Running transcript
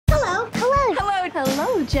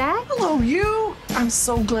Hello, Jack. Hello, you. I'm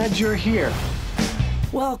so glad you're here.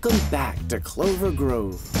 Welcome back to Clover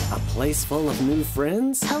Grove, a place full of new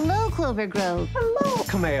friends. Hello, Clover Grove. Hello,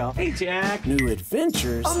 Camille. Hey, Jack. New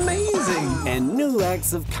adventures. Amazing. And new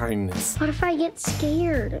acts of kindness. What if I get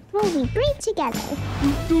scared? We'll be brave together.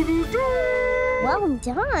 Well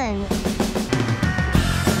done.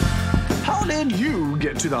 How did you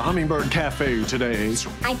get to the Hummingbird Cafe today?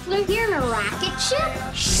 I flew here in a rocket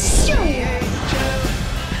ship. Shoo!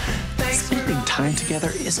 Spending time together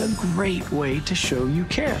is a great way to show you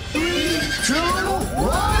care. 3, 2,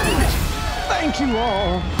 1. Thank you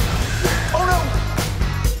all. Oh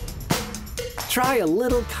no! Try a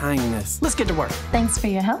little kindness Let's get to work. Thanks for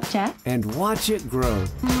your help, Jack. and watch it grow.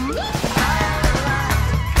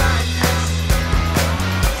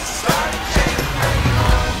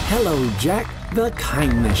 Hello, Jack, the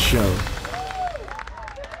Kindness Show.